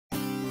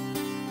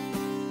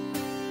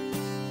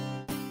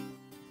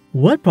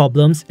Word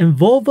problems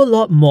involve a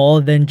lot more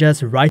than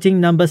just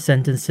writing number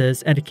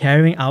sentences and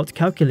carrying out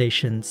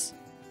calculations.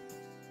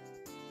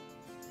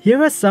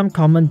 Here are some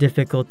common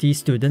difficulties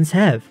students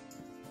have.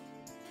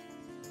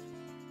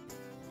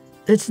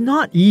 It's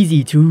not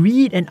easy to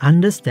read and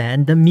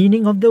understand the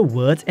meaning of the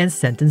words and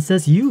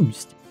sentences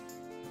used.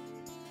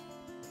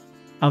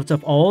 Out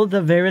of all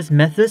the various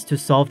methods to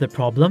solve the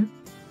problem,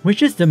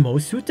 which is the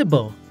most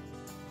suitable?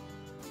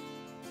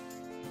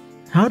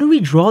 How do we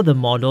draw the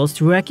models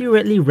to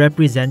accurately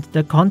represent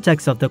the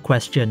context of the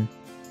question?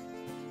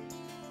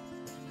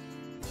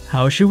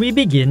 How should we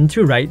begin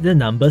to write the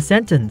number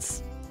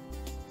sentence?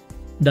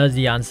 Does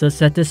the answer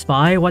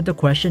satisfy what the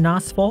question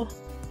asks for?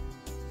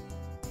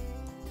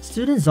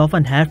 Students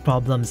often have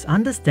problems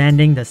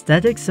understanding the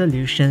static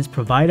solutions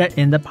provided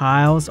in the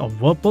piles of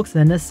workbooks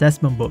and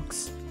assessment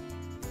books.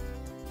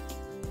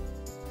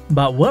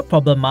 But Word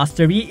Problem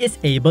Mastery is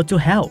able to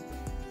help.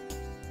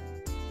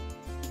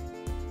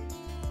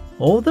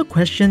 All the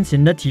questions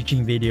in the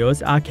teaching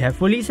videos are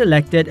carefully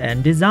selected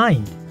and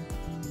designed.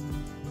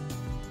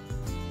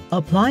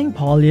 Applying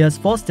Polya's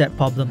 4-step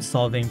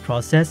problem-solving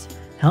process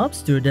helps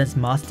students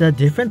master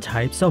different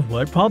types of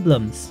word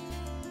problems.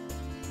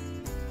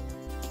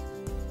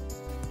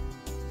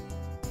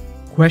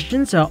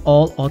 Questions are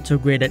all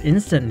auto-graded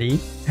instantly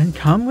and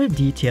come with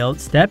detailed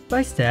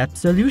step-by-step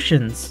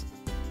solutions.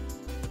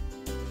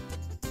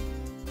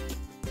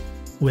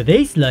 With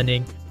ACE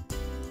Learning,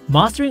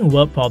 mastering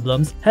word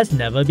problems has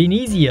never been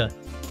easier.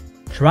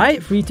 Try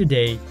it free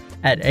today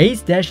at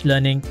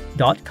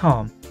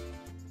ace-learning.com.